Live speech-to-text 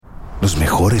Los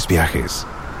mejores viajes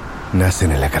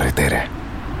nacen en la carretera,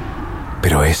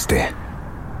 pero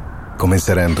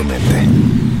comenzará en tu mente.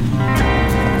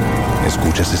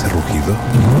 ¿Escuchas ese rugido?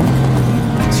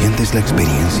 ¿Sientes la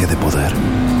experiencia de poder?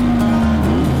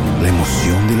 ¿La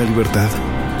emoción de la libertad?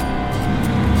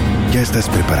 Ya estás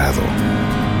preparado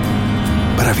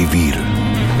para vivir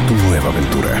tu nueva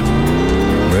aventura.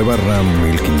 Nueva Ram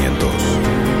 1500.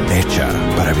 Hecha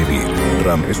para vivir.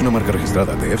 Ram es una marca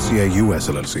registrada de FCI US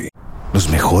LLC. Los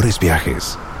mejores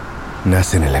viajes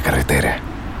nacen en la carretera,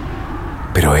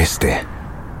 pero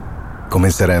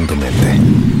comenzará en tu mente.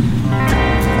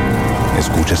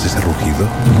 ¿Escuchas ese rugido?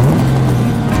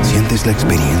 ¿Sientes la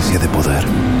experiencia de poder?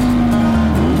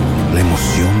 ¿La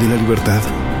emoción de la libertad?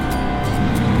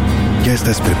 Ya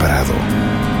estás preparado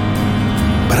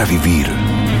para vivir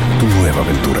tu nueva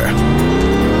aventura.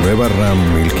 Nueva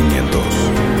Ram 1500.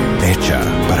 Hecha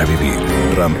para vivir.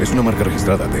 Ram es una marca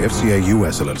registrada de FCI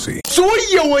US LLC.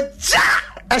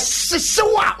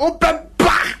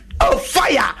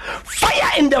 Fire!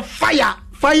 Fire in the fire!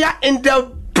 Fire in the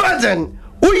burden!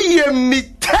 We me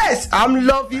test. I'm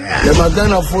loving. The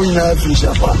Magana Foina fish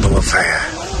up. No fire.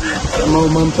 The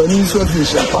Mount Peninsula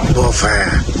fish up. No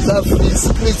fire. That fish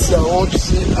splits your own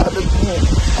sea at the pool.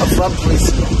 A front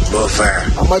place. No fire.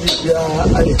 I might be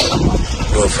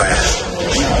no fire.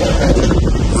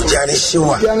 Ujani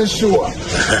Shua. Ujani Shua.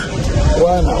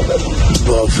 One out.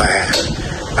 No fire.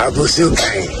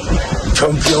 Abusukai.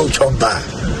 Champion Chomba.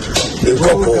 The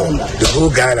whole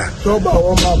Ghana. Toba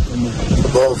Woma.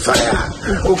 Bonfire.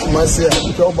 Kumasi.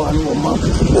 Toba Woma.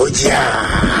 Oja.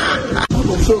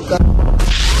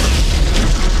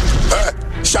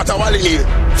 Shatawali.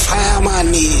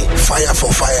 Fireman. Fire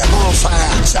for fire. More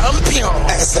fire. Champion.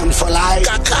 SM for life.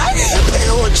 Kakai.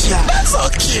 Oja. That's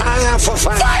okay. Fire for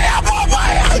fire. Fire for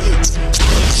fire.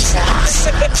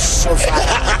 So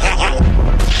fire.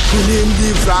 Kulimbi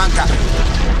Franca.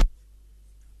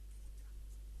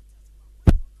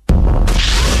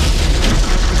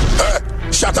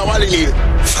 Shatawali.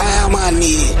 Fireman.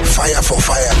 Fire for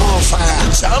fire. More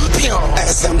fire. Champion.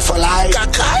 SM for life.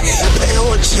 Kakai.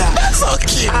 Oja. That's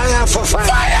okay. Fire for fire.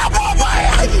 Fire for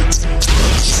fire.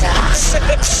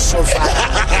 So fire.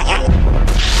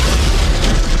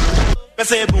 I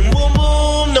say boom boom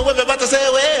boom. No we're about to say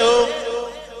well.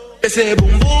 I say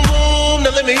boom boom boom. No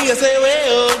let me hear say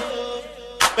well.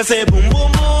 I say boom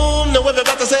boom boom. No we're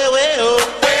about to say well.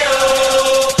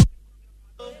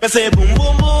 I say boom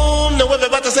boom boom. No we're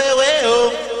about to say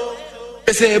well.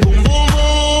 I say boom boom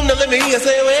boom. No let me hear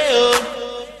say well.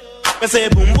 I say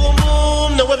boom boom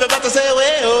boom. No we're about to say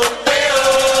well.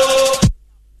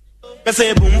 I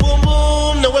say boom boom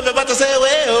boom. No we're about to say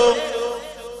well.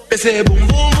 I say boom boom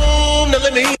boom. No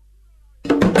let me.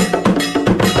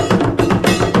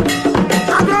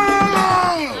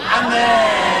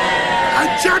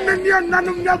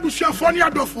 Nanum Nabusha Fonia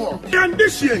Dofo. And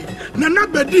this year, Nana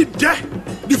Bedi de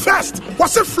the first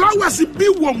was a flowers be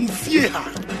warm fear.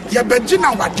 Ya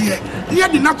Bejina Wadia, near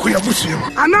the Nakoya Museum.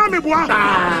 Anami Boa,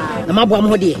 Namabam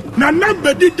Hodi. Nana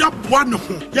Bedi that one.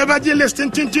 Yavaji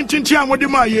listing Tintin with the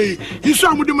Maye. You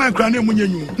saw with the man crying when you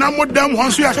knew. Now, what damn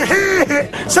once you hey,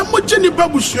 some more Jenny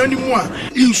Babush anymore.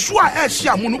 In Swa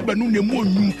Asia Monobanu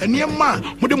Moon, and near Ma,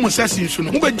 with the Mosassin,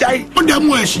 who would die on the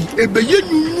Moashi, a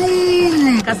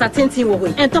Bayin. Casatinti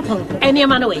will enter upon any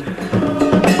man away.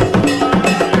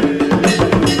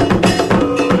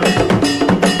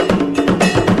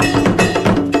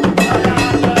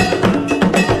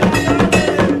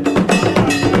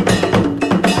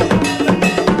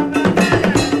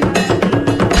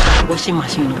 Washing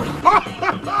machine away.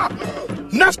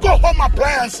 Nasco home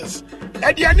appliances.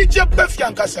 And the Anija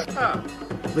Befian Casa.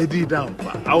 Ready down.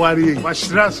 Our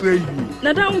Mashras way.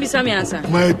 Nadam Bisamiasa.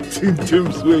 My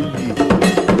Tim's way.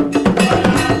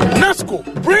 Nasco,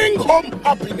 bring home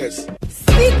happiness.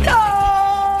 Sika!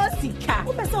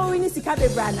 Who is already Sika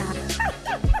Bebrana?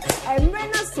 And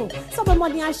Renaso,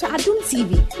 somebody I shall Adum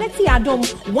TV. Let's see Adum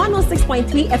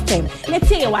 106.3 FM. Let's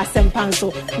say you are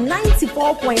Sempanso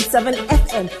 94.7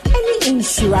 FM. Any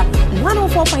Insura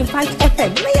 104.5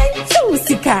 FM. May I too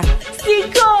Sika?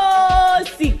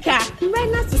 Sika.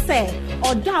 Renaso say,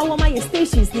 or Dawama your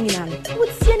stations Ningan.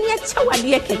 Would see any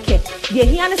Chawadia Keke. The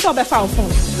Hiana Sober phone.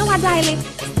 No, I dial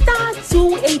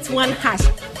 *281#.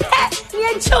 Pet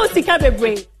near Chosika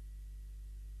Bebre.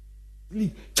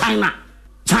 China.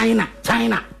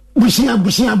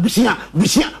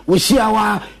 Bushia.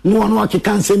 Wa no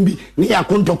can send me near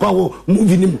Contopawo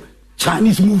movie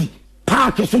Chinese movie.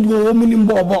 Park so go woman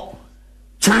bobo.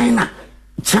 China.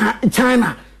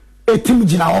 A team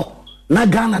Jinao. Na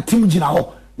Ghana team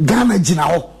Jinao. Ghana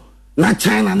Jinao. Na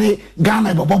China ne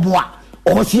Ghana boboa.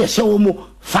 Or see a show mo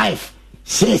 5,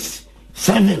 6,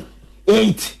 7,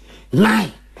 8,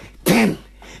 9, 10,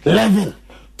 11,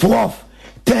 12,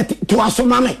 30. To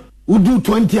Asomame, we do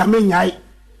 20. I mean,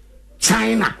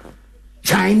 China,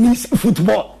 Chinese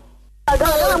football.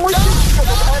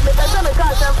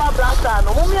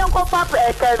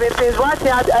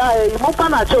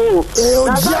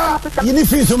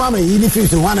 Unifiso mama,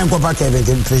 unifiso one and Papa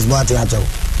Kevin, please, what you have.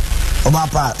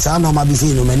 Obapa, San of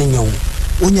Mabisino, Meningo.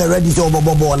 When you're ready to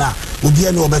Obobona, will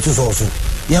be no better also.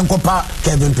 Young Papa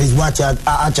Kevin, please, watch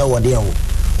Acha or deal.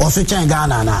 Also,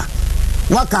 Changana.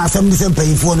 What can some listen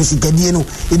pay for the Cicadino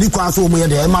in the Quaso where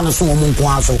the Emmanuel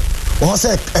Monquaso or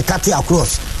set a Katia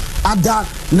across. Other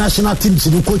national teams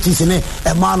in the coaches in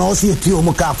a man also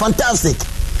Tiomoka, fantastic.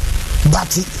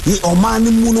 But he Oman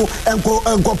Muno and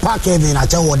go park Kevin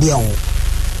at our deal.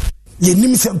 Ye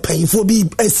nimsem pay for be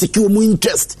a secure more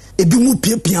interest. A be more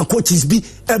Pian coaches be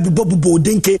every Bobo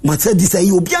Denke, Mercedes,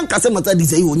 Bianca,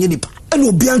 Mercedes, Unipa,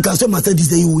 and Bianca,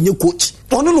 Mercedes, you coach.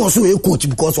 One also a coach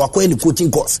because we're quite coaching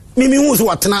course. Mimi was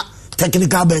what na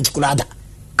technical bench kulada.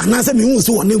 Anasa mi won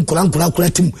so won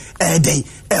nkura tim day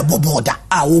boboda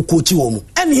a wo coach wo mu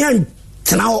ene yan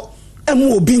tena ho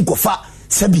emu obi nkofa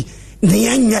sabi ne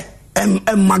yenye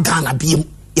magana biem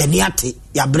ye ne ate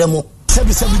ya bremo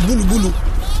sabi bulu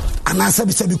anasa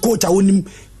sabi coach a wonim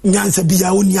nyansa bi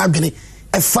ya woni adwene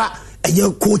efa eye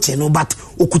coach no but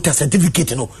okuta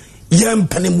certificate no yem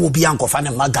pene mu obi ankofa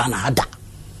ne magana hada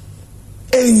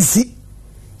ensi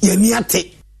ye ne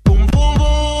ate boom boom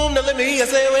boom now let me hear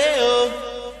say well.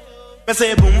 I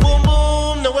say boom boom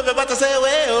boom, now we're about to say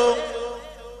well.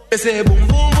 I say boom boom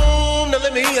boom, now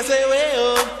let me hear say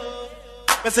well.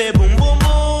 I say boom boom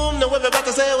boom, now we're about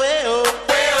to say well.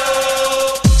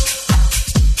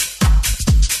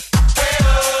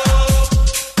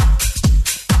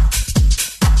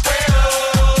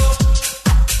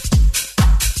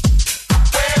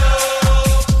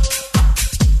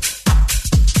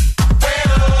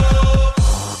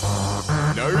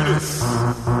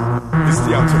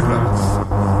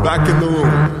 Back in the room,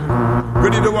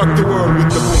 ready to rock the world with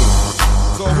the boom.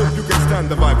 So I hope you can stand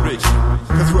the vibration,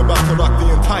 cause we're about to rock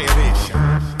the entire nation.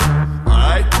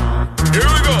 Alright, here we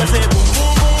go. I say boom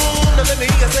boom boom, now let me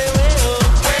hear say well. I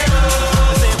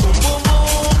say boom boom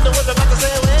boom, now we're about to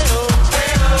say well. I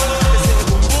say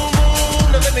boom boom boom,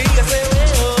 now let me hear say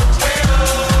well. I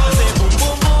say boom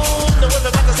boom boom, now we're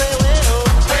about to say well. Boom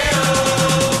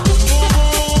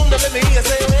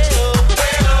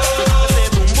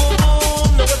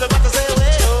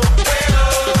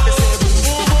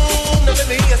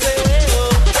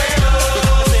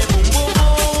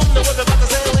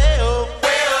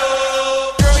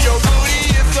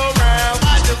boom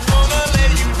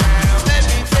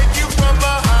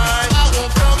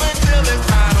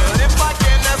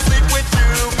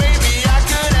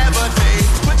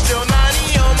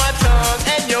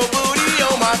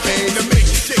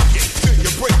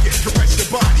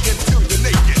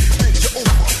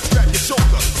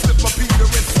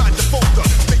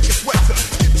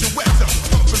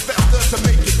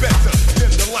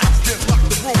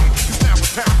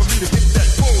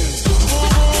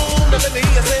now let me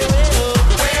hear say well.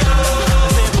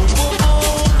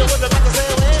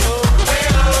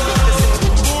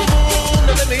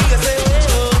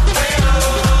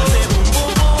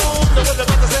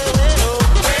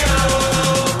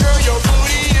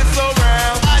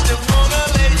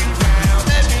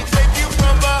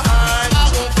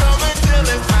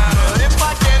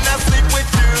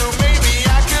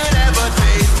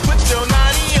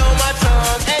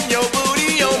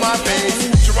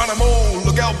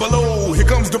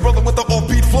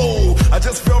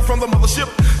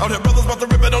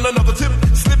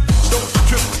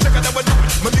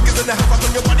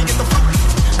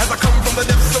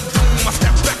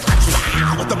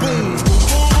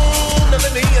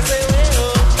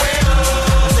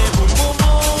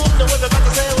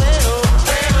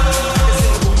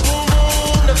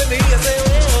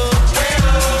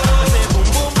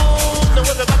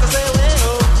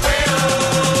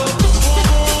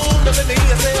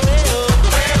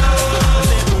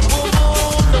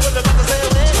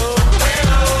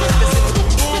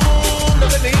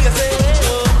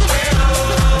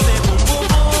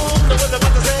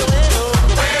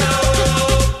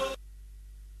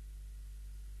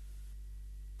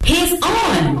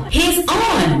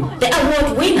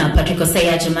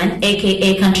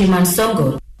 aka Countryman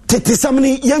Songo.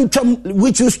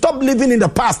 We should stop living in the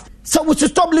past. So we should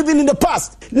stop living in the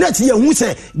past. Next year we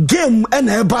say game and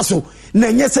a basso.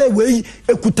 na nyese we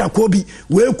ekuta kobi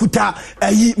we ekuta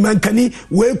ayi mankani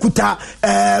we ekuta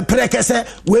prekese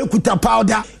we ekuta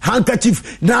powder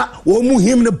handkerchief na wo mu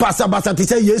him ne basa to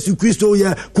say Jesus Christo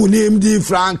ye kunim di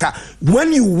franca.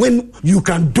 When you win you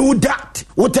can do that.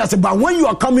 What else? But when you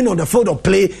are coming on the field of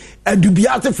play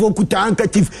dubiate for kuta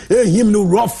handkerchief him no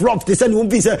rough they say no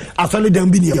be say asole dem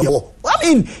bi ne I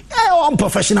mean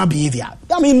unprofessional behavior.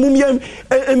 I mean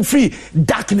mum free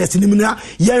darkness in na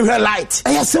ye light.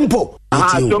 It's simple.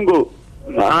 Songo.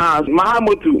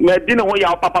 Mahamutu medino ho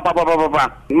ya papa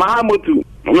Mahamutu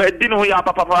medino ho ya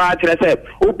papa chere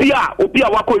obi a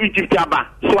wako Egypt aba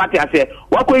so ati ase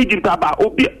wako Egypt aba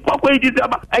obi wako Egypt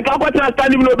aba enka kwa tena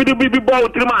standing no bi ball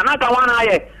trima na ka wana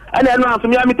aye ene no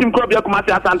asumi ya meeting club ya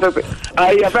Kumasi Asante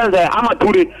ya friends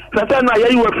amature se na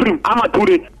ye we free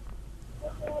amature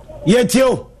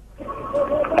yetio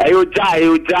ayo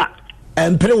ja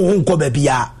empre wo nko ba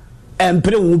bia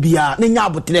empre wo bia ne nya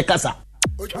abotere kasa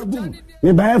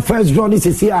me buy first draw this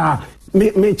is here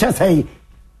me just say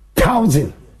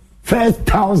 1,000 first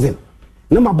 1,000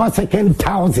 no my buy second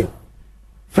 1,000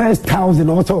 first 1,000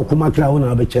 also kumakla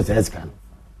una be chess escan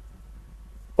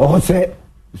or say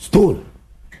stone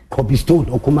copy stone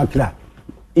or kumakla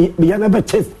be never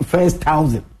chess first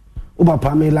 1,000 uba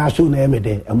pamela show na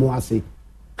emede emo ase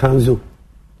kanzo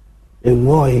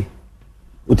enwoy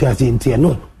utiasi ntia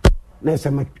no na say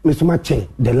me so much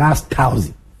the last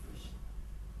 1,000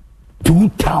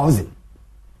 2,000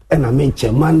 and I make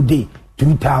Monday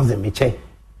 2,000 me che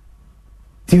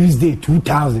Tuesday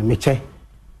 2,000 me che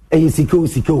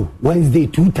siko Wednesday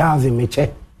 2,000 me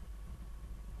che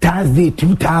Thursday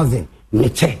 2,000 me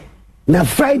che na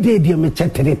Friday dia me che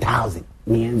 3,000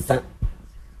 me ensa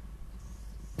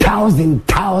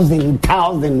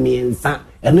 1,000 me ensa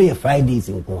and no Fridays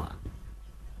in kwa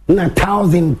na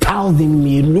 1,000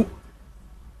 me lu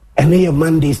and no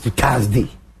Mondays to Thursday.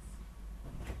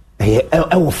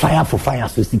 I will fire for fire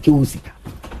so security.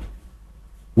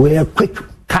 We are quick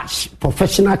cash,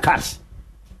 professional cash.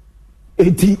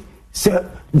 80 so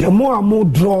the more and more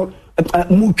draw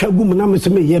more kagum na me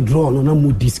se me draw no na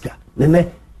more diska.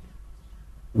 Nene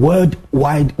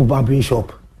worldwide barbering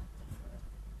shop.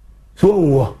 So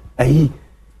wo ayi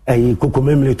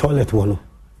kokomemle toilet wono.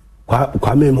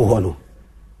 Kwa memo hono.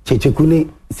 Chechekuni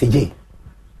seje.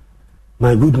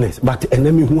 My goodness, but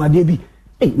enemy who ade bi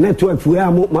network we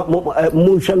are mo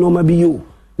hwe no ma bi you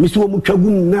miso mo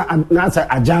twagum na asa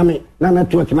ajame na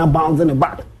network na bounce in the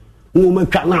back mo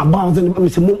make na bounce in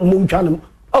miso mo twa no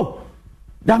oh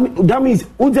that means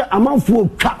uja amanfo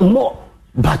twa more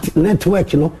but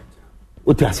network no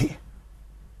utase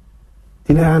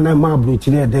tina na ma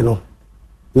abrochi na de no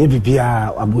ye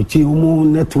bibia abrochi mo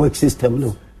network system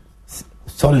no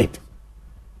solid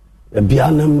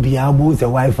bia na bia bo se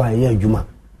wifi ya adwuma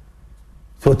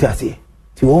so utase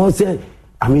you all say,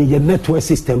 I mean, your network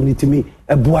system need to me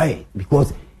a boy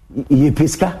because you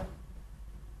pesca.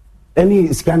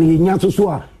 Any scan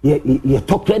so you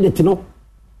talk credit, you know.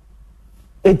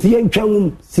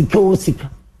 ATM secure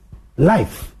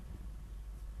life.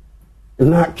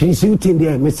 Now, Chris Newton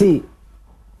there, me say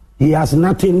he has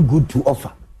nothing good to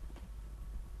offer.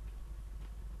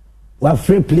 Well,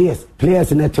 free players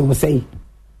in the to say,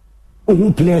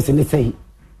 who players in the say.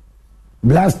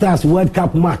 Blasters World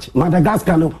Cup match.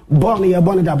 Madagascar no born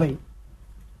that bay.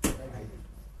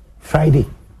 Friday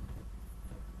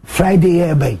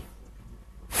by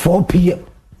 4 p.m.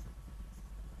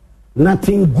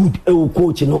 Nothing good.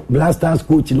 Coach, Blasters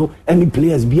coach, any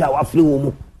players be our free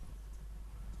woman.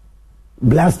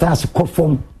 Blasters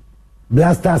perform.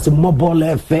 Blasters mobile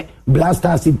effect.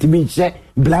 Blasters intimidate.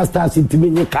 Blasters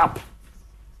intimidate cup.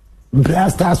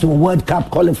 Blasters World Cup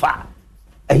qualifier.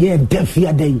 A year deaf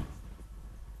year day.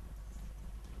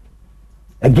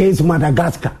 Against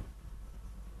Madagascar.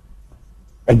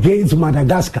 In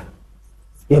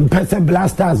person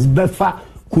Blasters Befa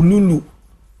Kululu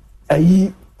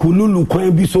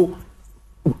Kwan Biso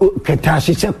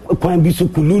Ketashisha Kwan Biso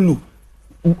Kululu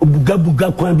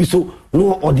Buga Kwan Biso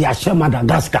no or the Asha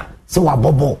Madagascar. So a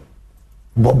bobo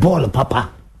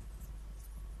papa.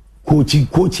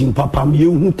 Coaching papa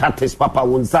you tates papa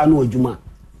wonsano juma.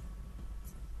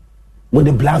 When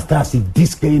the Blasters is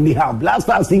disc anyhow,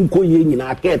 Blasters in Koye in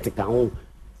a caretaker home,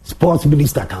 sports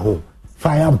minister home,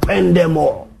 fire pen them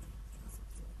all.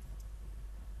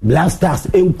 Blasters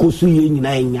in Kosuye in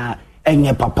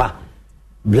Enya papa.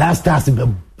 Blasters be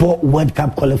World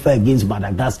Cup qualifier against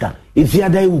Madagascar. If you are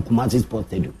there, Kumasi Sports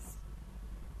Stadium.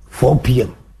 4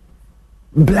 p.m.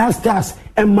 Blasters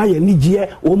and my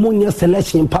Nigeria, Omonia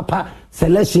selection papa,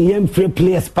 selection young free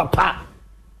players papa.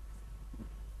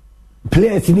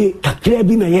 Players ni kakra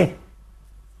bi na ye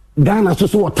Ghana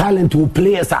so talent to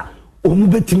players omu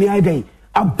betimi aiden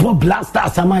abo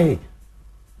blasters amaye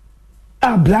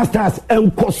blasters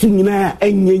enkosu nyina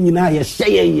enye nyina ye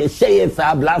sheye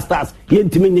sa blasters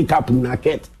yentimi nyi cap na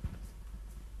ket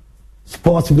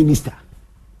sports minister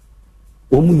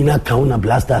omu nyina kauna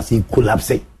blasters e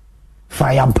collapse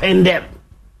fire burn them.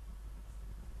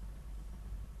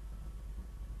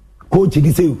 Coach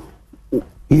he say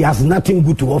he has nothing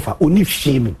good to offer, only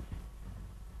shame.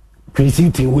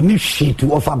 Creativity, only shame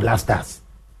to offer blasters.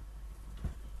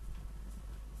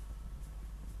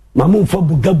 Mamu for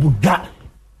buga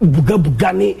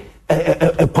ni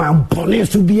kwampone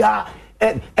subia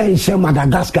enche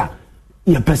Madagascar.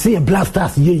 Ye pese ye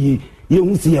blasters ye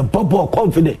unsi ye bobo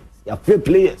confident. Ye fair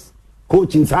players.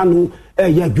 Coach insanu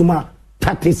ye juma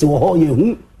tactics wo ho ye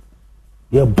hu.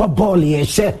 Ye bobo ye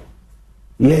she.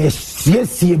 Yes,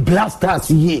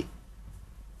 blasters ye.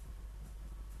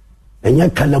 And ye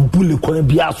kalabuli kwa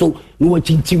biaso no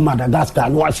chinchi Madagascar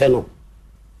no asheno.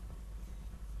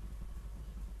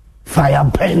 Fire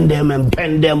burn them and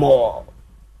burn them all.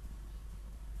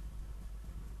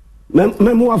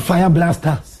 More fire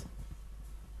blasters.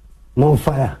 More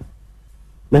fire.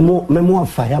 More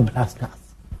fire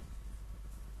blasters.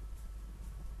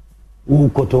 Who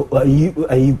koto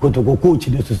go coach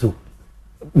this so.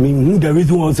 Who the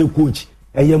reason why I say coach,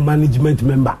 a management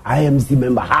member, IMC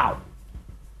member, how?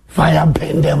 Fire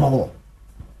burn them all.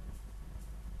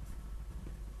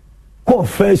 Call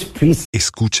first, please.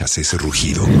 Escuchas ese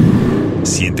rugido.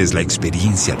 Sientes la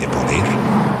experiencia de poder,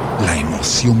 la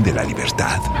emoción de la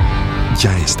libertad.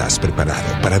 Ya estás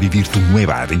preparado para vivir tu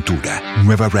nueva aventura.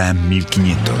 Nueva Ram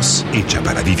 1500, hecha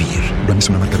para vivir. Ram es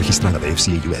una marca registrada de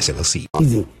FCA US LLC.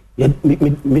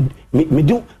 Me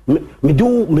do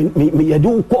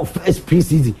call first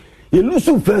preseason. You lose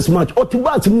first match or to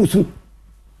bat musu.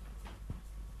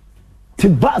 To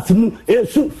bat mu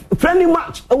friendly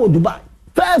match. I will Dubai.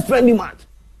 First friendly match.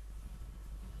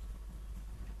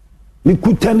 Me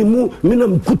kutani mu.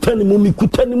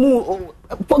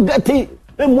 Forget it.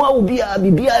 Moi will be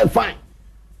fine.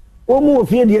 O mu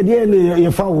fear the idea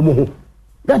you found mo.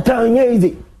 That time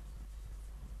easy.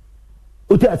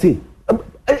 What I say?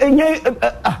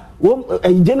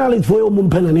 Journalist for your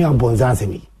mumpana and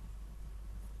bonzasemi.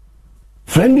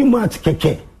 Friendly match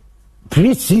keke.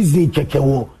 Pre-season keke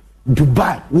wo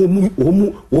Dubai.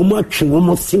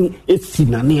 Womu sing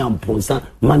esinani and bonza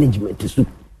management is.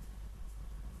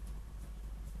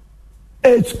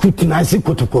 Scrutinize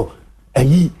kotoko.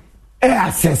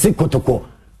 Assess kotoko.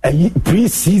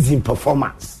 Pre-season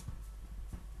performance.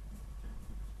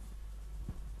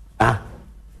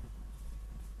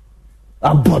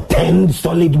 About 10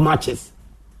 solid matches.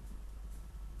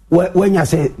 When you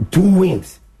say 2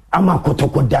 wins, I'm a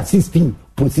kotoko that 16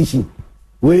 position.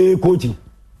 We coaching.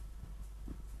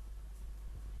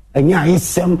 And yeah, it's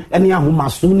some and yeah, who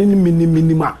must soon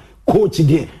minima coach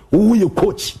there. Who you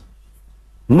coach?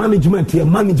 Management here,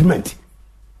 management.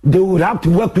 They will have to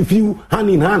work with you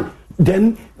hand in hand.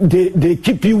 Then they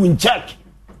keep you in check.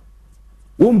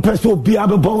 One person will be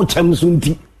able to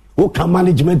chamsunti. Who can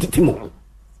management team?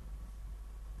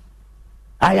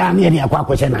 Aya ni ya kwa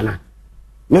kwesha nana.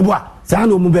 Mebwa,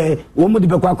 sana umube, umude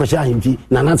be kwa kwesha himti,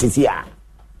 nana sisi ya.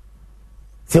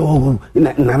 Se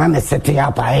nana ne sete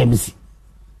ya pa MC.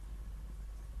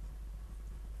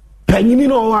 Penyini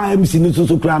no wa MC ni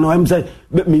susu kra no MC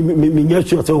mi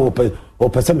nyesho se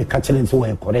ope se me kachele nso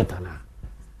we correct na.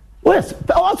 Yes,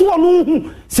 also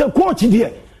one se coach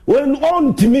there. When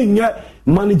on team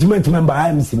management member,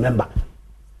 MC member.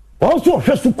 Also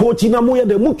hwesu coach na mo ye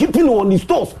de mo keeping on the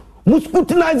stores. Mo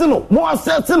scrutinize no, mo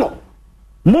assess no.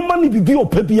 Mo mani bibi o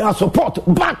pe bia support,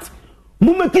 but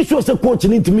mo make sure say coach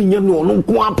ni ntimi nya no no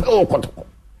nko ape o kotoko.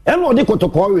 E no de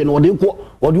kotoko we no de ko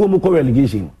o de mo ko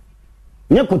relegation.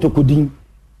 Nya kotoko din.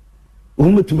 O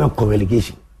mo tuma ko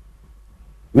relegation.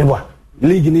 Me boa,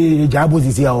 league ni jabo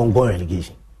sisi a on go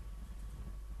relegation.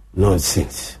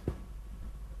 Nonsense.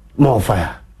 More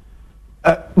fire.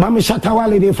 Mami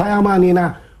Shatawale de fireman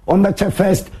na on the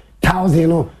first 1,000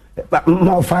 no.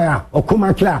 More fire, or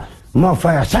Kumakla, more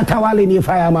fire. Shatawali ni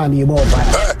fireman, more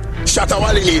fire.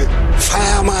 Shatawali ni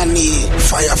fireman,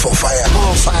 fire for fire,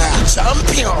 more fire.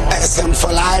 Champion, SM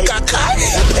for life. Kakai,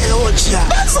 Peocha.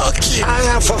 That's okay.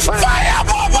 Fire for fire. Fire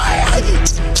for fire.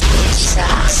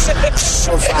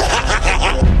 For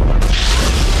fire.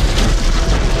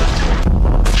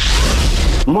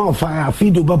 More fire.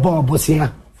 Fido babo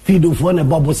bosia. Fido for ne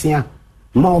bobosia.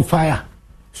 More fire.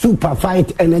 Super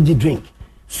fight energy drink.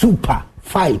 Super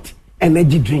fight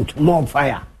energy drink. More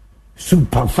fire.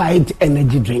 Super fight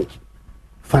energy drink.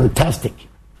 Fantastic.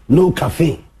 No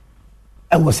caffeine.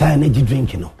 I was an energy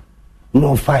drink, you know.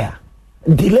 More fire.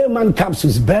 Delay man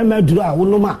capsules. Bear dura.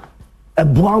 Unoma. a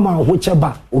Brahma,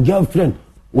 whichever, or girlfriend,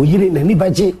 or you in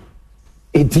anybody,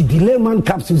 a delay man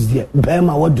capsules there.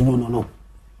 Bema, what do you know?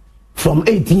 From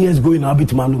 18 years going, I'll be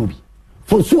to Manumbi.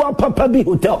 For Sua Papa B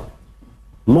Hotel,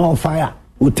 more fire,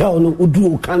 hotel no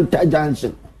Udu Kanta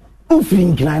Junction.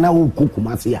 Uflink Nana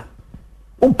Kumasi.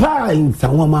 Upa in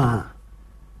Sawama.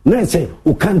 No, say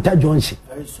Ukanta Junction.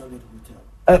 Very solid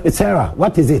hotel. Sarah,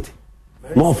 what is it?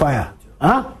 Very more fire.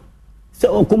 Huh?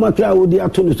 So Okumakra would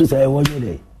have told to say, what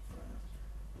day?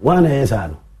 1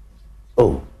 year.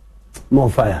 Oh, more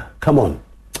fire. Come on.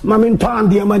 Mamin Pan,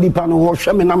 dear Madipano, or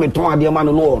Shaman, Ton, dear man,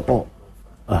 no.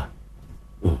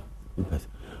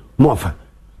 More fire.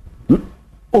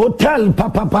 Hotel,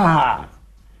 Papa.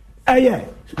 Aye.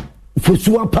 For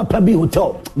Sua Papa B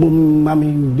Hotel.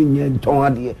 Mammy,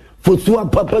 Ton, dear. For Sua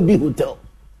Papa B Hotel.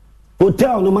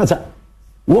 Hotel, no matter.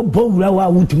 What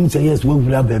Bograwa would say, yes, what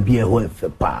will be a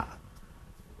pa.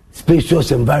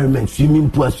 Spacious environment,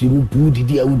 swimming pool,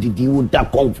 with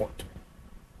that comfort.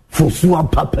 For Sua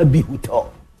Papa B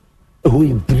Hotel. Oh,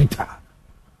 in Brita.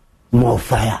 More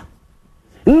fire.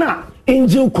 Now,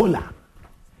 Angel Cola,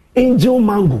 Angel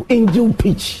Mango, Angel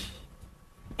Peach,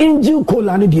 Angel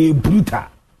Cola, and the Brita.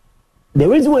 The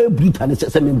reason why Brita is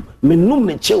just a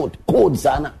me chilled, cold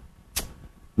sana.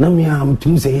 Now, me am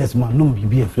to say yes, my num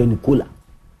be a friend Cola.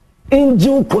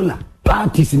 Angel Cola,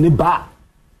 parties in the bar,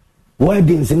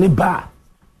 weddings in the bar,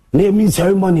 naming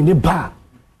ceremony in the bar.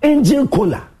 Angel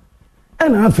Cola,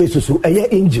 and our faces so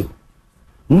a angel.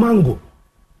 Mango.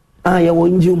 You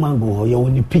angel mango or you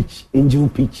want peach, angel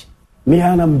peach. Me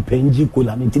anam penji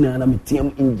cola, me tina anam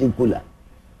tiam angel cola.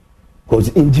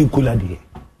 Cause angel cola de.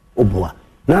 Oboa.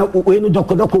 Now we no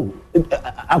doko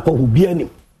ako hubiani.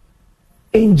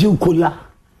 Angel cola,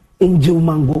 angel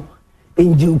mango,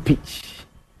 angel peach.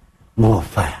 More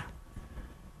fire.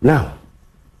 Now.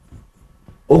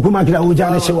 Okumakira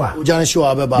ujane shewa. Ujane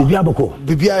shewa beba. Bibia boko.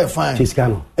 Bibia fine.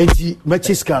 Chiskano. Enti me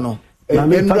chiskano.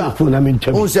 Enra.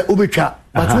 Unse ubika.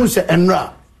 But unse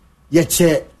enra.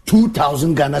 Yeche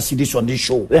 2,000 Ghana cedis on this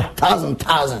show. Yeah.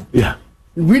 1,000. Yeah.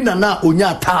 We na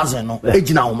onya 1,000 no.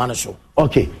 Ejina o show.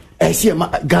 Okay. See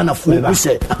Ghana food. We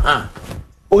say.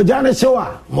 Ujane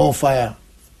shewa. More fire.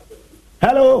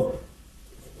 Hello.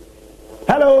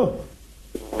 Hello.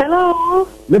 Hello.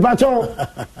 Me patron.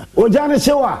 Ujane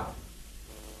shewa.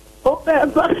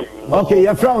 Okay,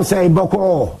 your friend say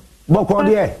Boko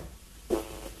there.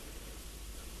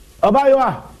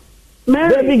 Obayoa.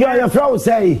 Mary. Baby girl, your friend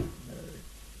say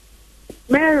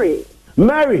Mary.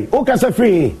 Who can say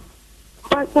free?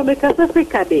 But to make us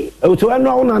Africa Day. To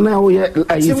know now,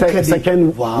 you say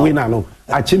second winner, no.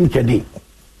 Achim Kedi.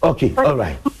 Okay, all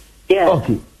right. Yeah.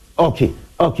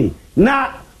 Okay.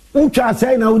 Now, who can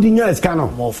say now the news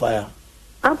canon? More fire.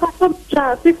 I'm from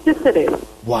 50 cities.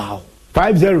 Wow.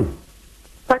 50.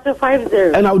 50.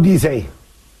 And how do you say?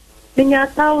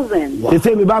 1,000. They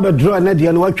say me baba draw and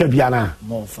the what biana.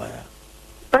 More fire.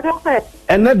 But okay.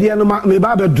 And the end me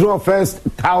baba draw first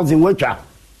 1,000 watcher.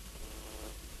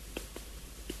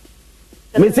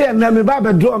 Me say and me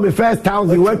baba draw me first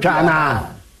 1,000 watcher na.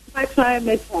 I try and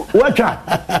make that. Watcher.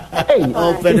 Hey,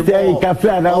 open the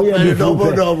cafe now we are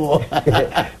double.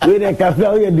 We the cafe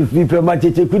we are the people match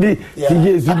kudi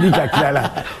CJ Zudi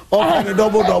kakala. Open the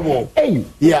double. Hey.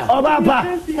 Yeah.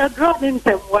 Obapa. You are drawing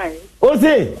them way. O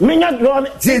say, me not draw.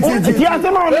 See,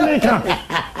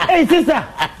 hey sister.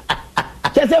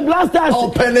 Just a blasters.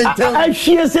 Open in term. I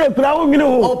share say kura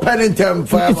wo open in term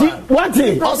forever. What?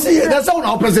 I see that's how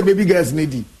now person baby girls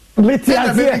needy. Me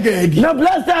tia na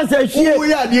blasters I share.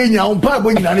 We are the nya on pa bo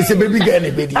nyina ne say baby girl ne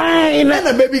baby. Ai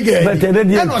na baby girl. But then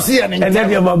no see an and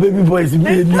then my baby boys be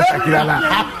ni kakira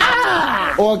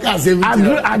na. O ka say we.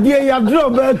 Adie ya draw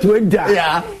about 20.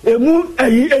 Yeah. Emu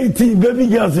 18 baby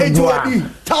girls.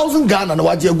 1,000 Ghana na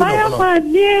waje egu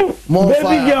no.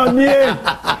 Baby girl ni.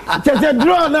 Just a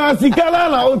draw na sikala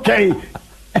na okay.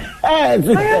 Oh,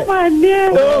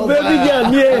 baby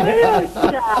girl, yeah.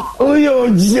 Oh, yo,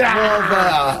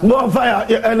 more fire.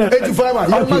 And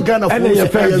 85. You're Ghana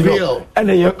real.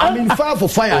 And I mean, fire for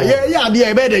fire.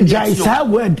 Yeah, better. Jai, how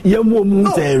word your mom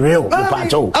say real.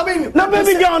 I mean, no,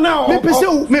 baby girl now. Me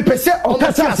pese. Oh,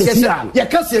 yeah,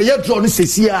 cause you're drawn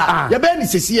this year. You're Ben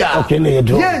is here. Okay, you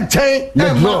draw. Yeah,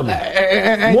 drawn.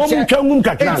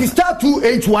 It is start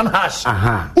 281 hash.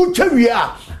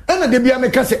 Uchewia. And the Bia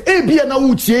make us ABN na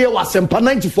utie was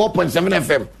 94.7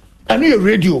 FM. And your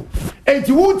radio. And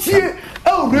you utie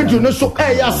radio no so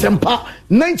air sempa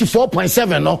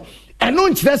 94.7 no. And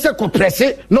no chese ko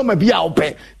presse no ma bia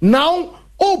ope. Now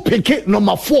o pick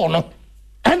number 4 no.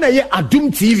 And ye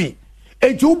Adum TV.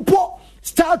 And you bo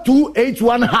star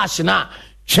 281 hash na.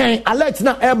 Chain alert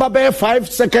na eba be 5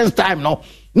 seconds time no.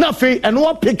 na fe eno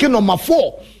wa pick number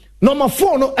 4 no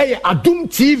Adum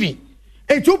TV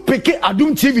e to pick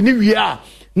Adum TV ni wi a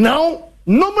now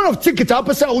number of ticket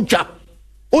apesa ucha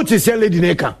o te say lady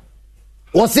neka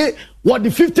was say what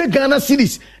the 50 Ghana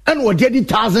cedis and what the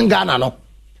 1,000 Ghana no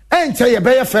and say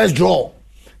your first draw.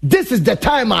 This is the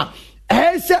timer.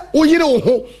 Say oyire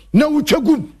ho na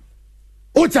uchagum.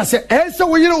 Ocha say say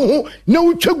oyire ho na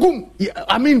uchagum.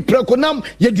 I mean prekonam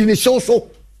ye di ne show so.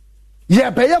 Ye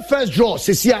be your first draw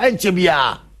sesia enche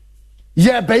bia.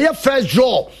 Ye be your first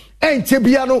draw enche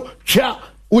bia no twa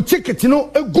o ticket no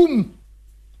egum.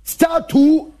 Star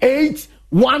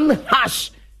 281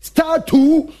 hash. Star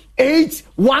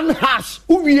 281 hash.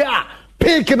 Uwia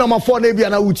pick number 4 na bia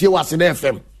na utie wase na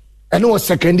FM. And was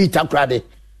secondary takrade.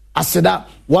 Aseda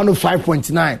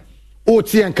 105.9.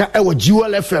 OT enka ewo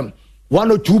Jewel FM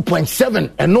 102.7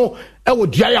 and no ewo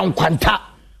Diaya Nkwanta.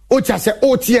 Ocha se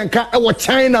OT enka ewo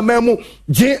China memu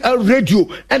JL Radio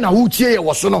and utie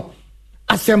ye so no.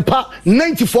 Asempa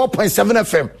 94.7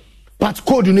 FM. But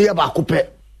code no ye ba kope.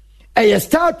 Eye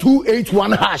star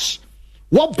 281 hash.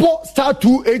 Wopo star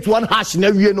 281 hash na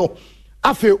wie no.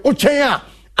 Afe ochen a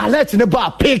alert ne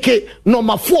ba peke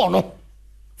number 4 no.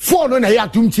 4 no na ya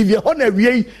Adum TV ho na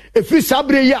wie efi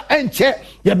sabre ya enche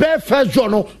ye be first draw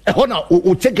no e ho na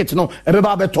o ticket no e be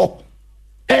ba beto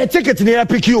ticket ne ya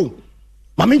pick you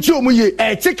mama nchi o mu ye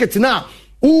ticket na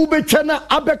u betwa na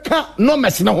abeka no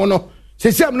mess na ho no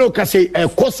se se am no ka say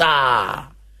kosa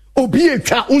obi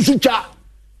etwa unsu twa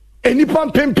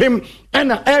enipa pempem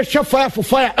ena hwe fire for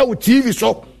fire e TV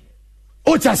so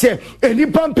o cha say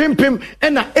enipa pempem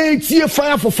ena etie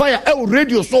fire for fire e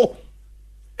radio so.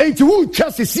 Enti wu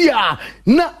chase sia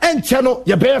na enche no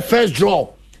ye be first draw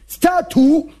star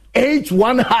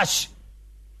 281 hash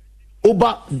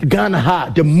over Ghana ha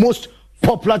the most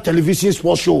popular television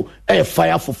sports show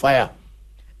fire for fire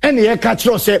and ye catch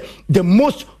us say the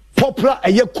most popular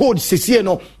code sia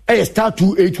no star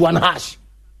 281 hash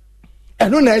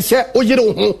and no na say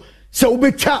oyire ho say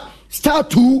obetwa star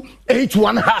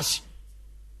 281 hash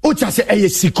o cha say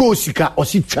sika o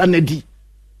si twa nadi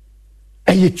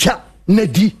twa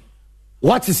nedi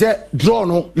what is a draw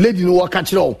no lady no waka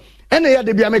kire ene ya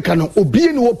de bia meka no obi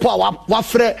ni wo po wa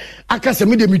frɛ akase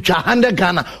me de mitwa 100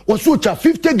 Ghana wo so twa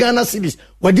 50 Ghana cedis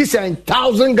what this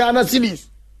 1,000 Ghana cedis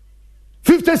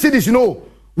 50 cedis no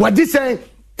what this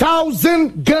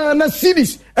 1,000 Ghana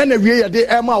cedis ene wie ya de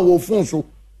ema wo fon so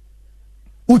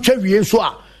uche wie so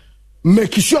a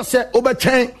make sure say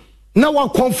obetwen na wa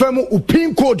confirm o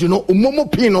pin code no o momo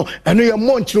pin no eno ye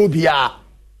monchro bia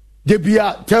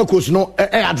Debia telcos no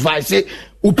advice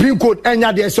upin code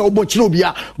enya de say obochiro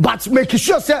bia but make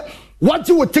sure say what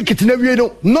you ticket na wie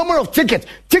no number of ticket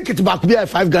back be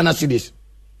 5 Ghana cedis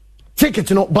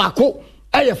ticket no bako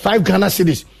 5 Ghana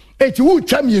cedis it will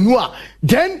champion a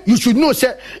then you should know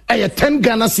say 10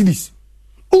 Ghana cedis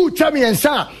u champion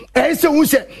sa say who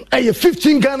say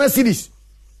 15 Ghana cedis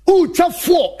u cha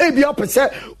 4 bia per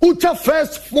u cha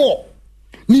first 4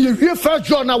 ni ye first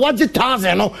draw na waje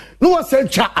 1,000 no was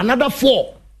send another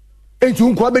 4 enti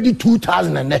unko abedi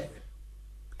 2,000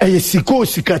 ne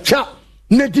sika cha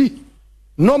nedi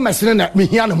no mess na me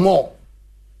hia no more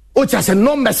o cha se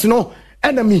no mess no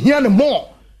and me hia no more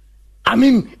I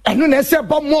mean eno na say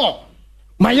ba more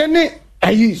my ne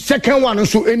second one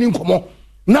so eni nkomo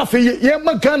na fe ye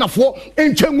magana fo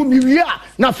entwangu mi wi a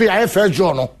na fe ya first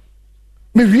draw no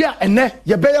me wi a ene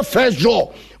ye be your first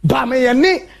draw ba me ye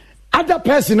ne other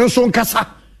person nso nkasa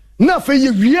na fe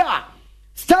ye wi a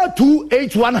star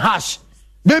 281 hash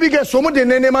baby get so mo de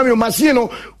nene mame machine no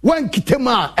wan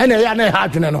kitema ene ya na ha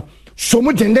dwene no so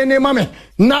mo de nene mame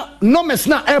na no mess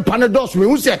na air panados me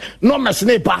hu se no mess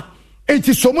na pa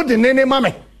enti so mo de nene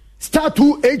mame star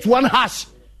 281 hash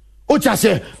o cha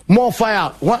se more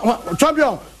fire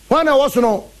champion when I was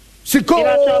no sika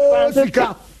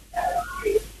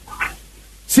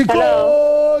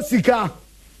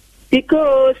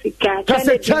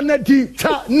kase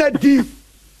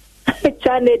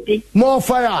chanedi more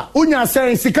fire unya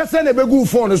saying sika se ne begu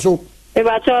phone so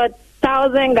about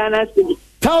 1,000 Ghana cedis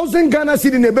 1,000 Ghana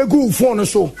cedis ne begu phone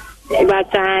so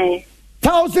about time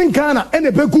 1,000 Ghana and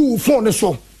a begu phone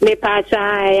so me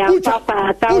pachai ya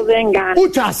papa 1,000 Ghana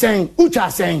ucha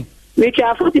saying we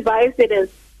try 45 cedis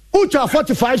ucha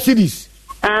 45 cedis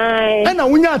aye and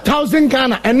when you 1,000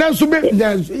 Ghana and then so be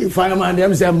fireman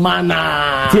them say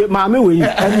mana mama we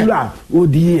anula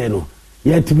odi no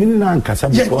yet mini na nkasa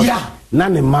because na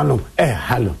ne mano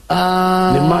hello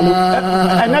ne mano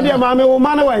na dia mama wo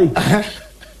mano wai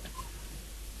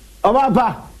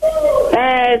obapa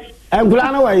yes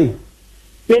engula na wai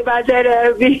me ba say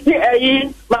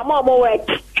bi mama mo work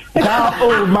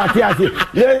Oh, Matthias.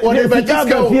 What if I just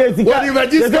go? What if I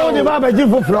just go? What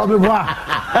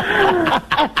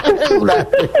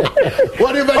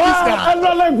if I just go? I'm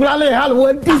not like Raleigh Hall.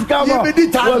 What this come on? You be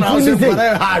time now.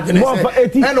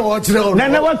 And what's the old?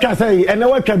 And what can say? And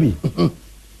what can be?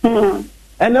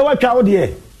 And what can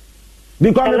be?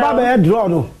 Because the Baba had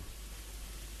drawn.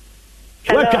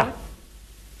 What?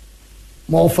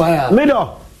 More fire.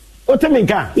 Middle. What do you mean?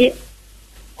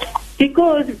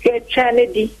 Because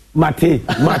Chanedi. Mate,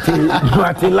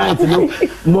 light,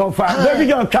 more fire. Baby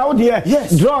girl, cow dear.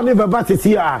 Yes. Draw never but to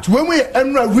see her. When we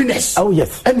are winners. Oh,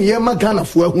 yes. And you're Magana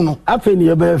for who? Up in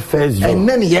your first draw. And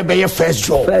then you be first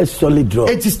draw. First solid draw.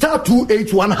 It is star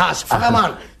 281 hash.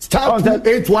 Man. Star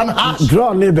 281 hash.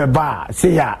 Draw never bar.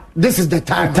 See ya. This is the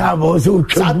time. Time also.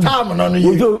 Time on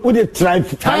you. Would you try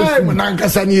 5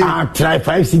 Nankasani? Try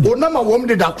 5 seed. Oh, number one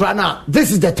did that crana.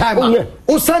 This is the time. Oh, yeah.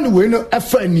 Oh, Sunday winner,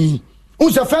 FNE.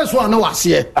 Who's the first one? No, was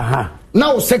here.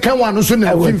 Now, second one, no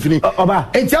sooner. Oba.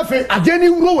 And Jeffrey, I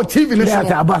didn't know what TV is.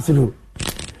 Ambassador.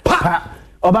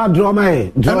 Oba draw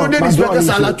my draw.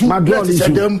 My draw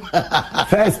issue.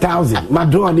 First 1,000. My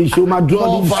draw issue. My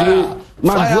draw issue.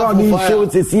 My draw issue.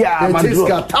 It's here. My draw.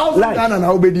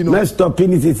 Let's stop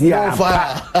in. It's here.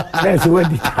 Let's wait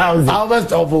 1,000. How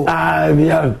much of all?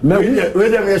 Yeah.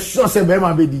 Whether sure say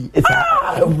Bema Bedi.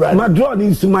 My draw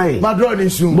issue. My draw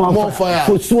issue. More fire.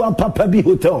 For Sua Papa B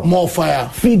Hotel. More fire.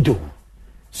 Fido.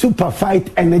 Super Fight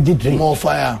Energy Drink. More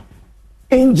fire.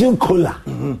 Angel Cola.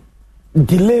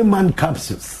 Delayman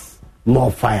capsules. More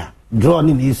fire. Drawn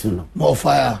in issue. More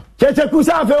fire. Checheku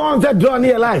Safe wants to draw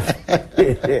near life.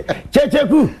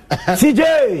 Checheku.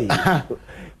 CJ.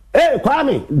 Hey,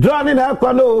 Kwame, drawn in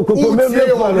Aquano.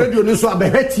 Radio this one,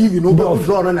 TV, no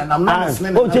drawn, and I'm not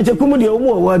listening. Oh, Checheku, the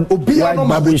Omo, Obia,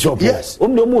 Baby Shop. Yes.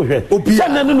 Omno,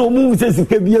 Obia, no move says it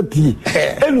can be a tea.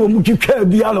 And Muki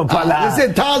Bialo Pala. I said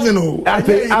 1,000.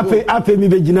 After me,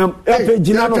 Veginam, after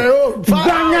Ginano.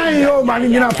 Daniel, man,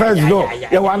 in a first door.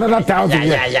 You want another 1,000.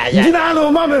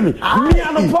 Ginano, mamma, me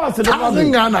on a post.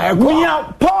 1,000 Ghana. We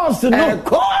are post. No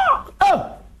call.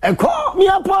 A call. Me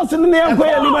a post in the name.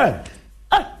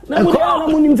 More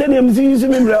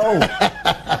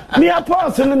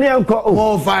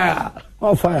fire.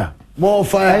 More fire. More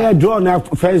fire. I draw now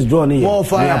first draw. More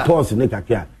fire. I pause in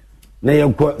the now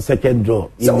you second draw.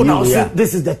 So now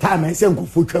this is the time I say go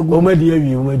for second one.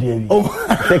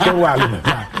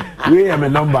 We have a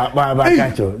number by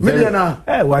Kacho.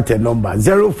 Hey, what a number.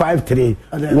 053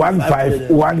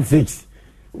 1516.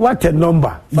 What a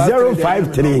number.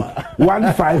 053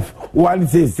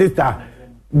 1516. Sister,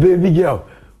 baby girl,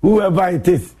 whoever it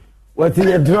is, what is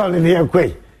your drawn in here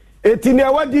quick? It's in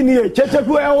your what in here.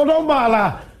 Checheku, our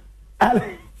number.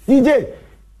 CJ,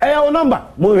 our number.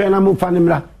 Mohe na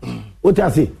mufanimla. What I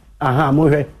say? Aha,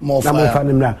 mohe. More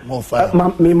fire. More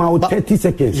fire. Me ma 30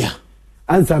 seconds. Yeah.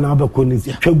 Answer na abakoni.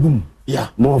 Chegum. Yeah.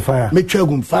 More fire. Me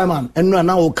chegum fireman. And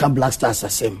now can Black Stars the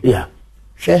same. Yeah.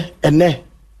 She and ne.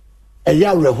 A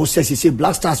year who says he say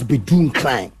Black Stars be doing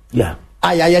crime. Yeah.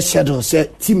 I schedule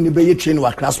say team ni be train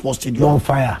wa class sports stadium. More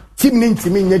fire. Team ni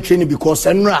team ni train because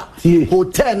enra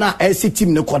hotel na AC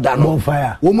team ne koda no. More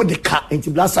fire. Wo mo de ka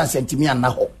enti Black Stars enti ana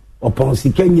ho. Upon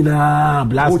sika nyina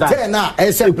Black Stars. Hotel na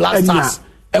AC Black Stars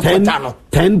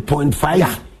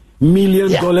 $10.5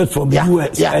 million from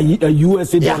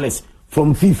USA dollars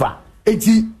from FIFA.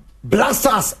 Enti Black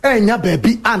Stars enya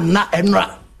baby anna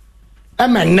enra.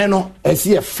 Emeneno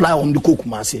esi e fly on the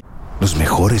Kumasi. Los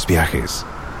mejores viajes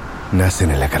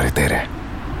nacen en la carretera,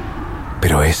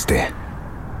 pero este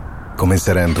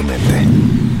comenzará en tu mente.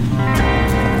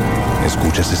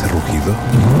 ¿Escuchas ese rugido?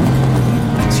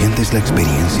 ¿Sientes la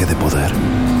experiencia de poder?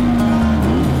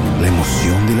 ¿La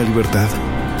emoción de la libertad?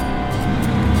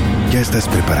 Ya estás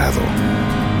preparado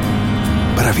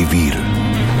para vivir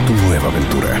tu nueva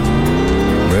aventura.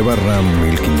 Nueva RAM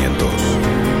 1500,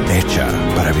 hecha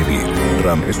para vivir.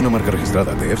 RAM es una marca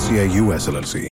registrada de FCI US LLC.